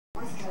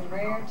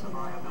rarity that I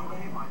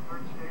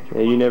do.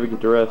 Yeah, you never get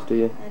to rest, do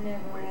you? I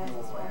never rest.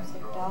 That's why I'm so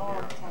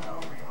dog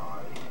tired.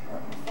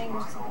 Hurt my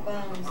fingers to the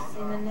bones.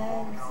 See my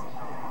nubs?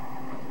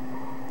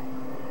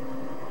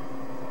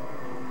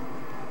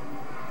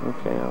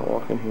 Okay, I'll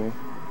walk in here.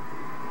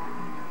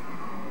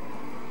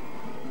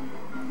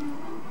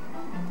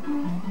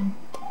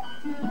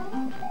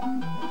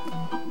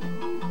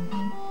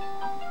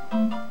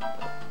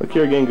 Look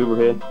here again,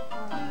 Gooberhead.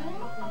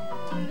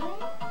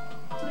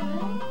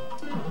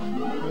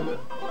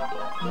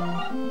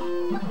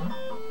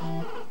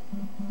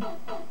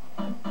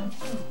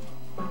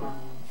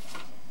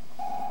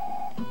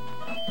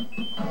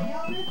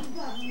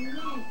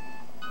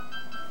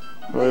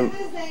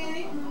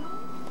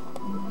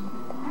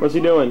 What's he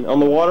doing? On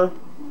the water?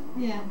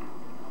 Yeah.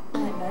 Say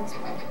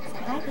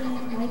hi,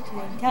 Danny. Wait to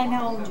him. Tell him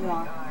how old you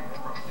are.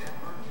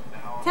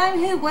 Tell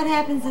him what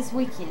happens this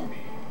weekend.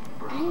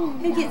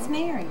 Who gets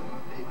married?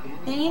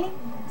 Danny?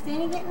 Does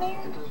Danny get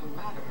married?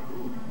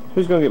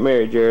 Who's gonna get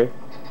married, Jerry?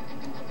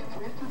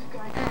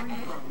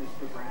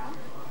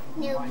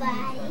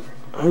 Nobody.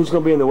 Who's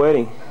gonna be in the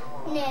wedding?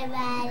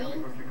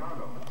 Nobody.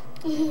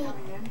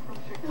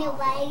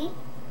 Nobody.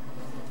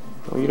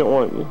 Oh, you don't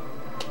want you.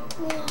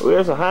 Oh,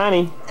 there's a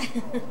hiney.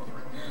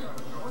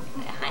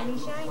 Hiney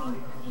shiny.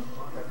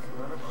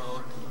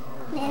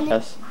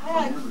 Yes.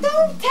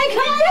 Don't take a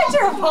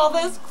picture of all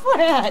this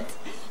crap.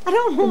 I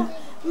don't want.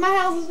 My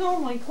house is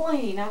normally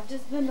clean. I've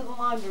just been to the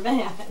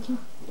laundromat.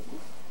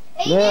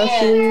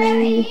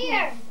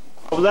 Here.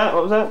 What was that?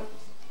 What was that?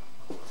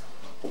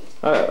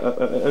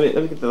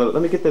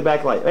 Let me get the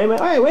backlight.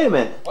 Hey, wait a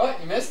minute.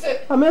 What? You missed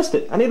it? I missed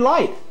it. I need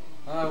light.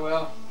 Oh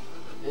well,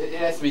 it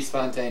has to be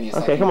spontaneous.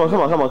 Okay, come on. How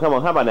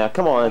about now?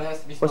 Come on.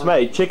 What's the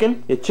matter? You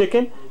chicken? You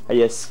chicken? Are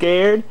you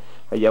scared?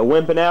 Are you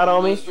wimping out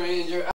on me? Stranger.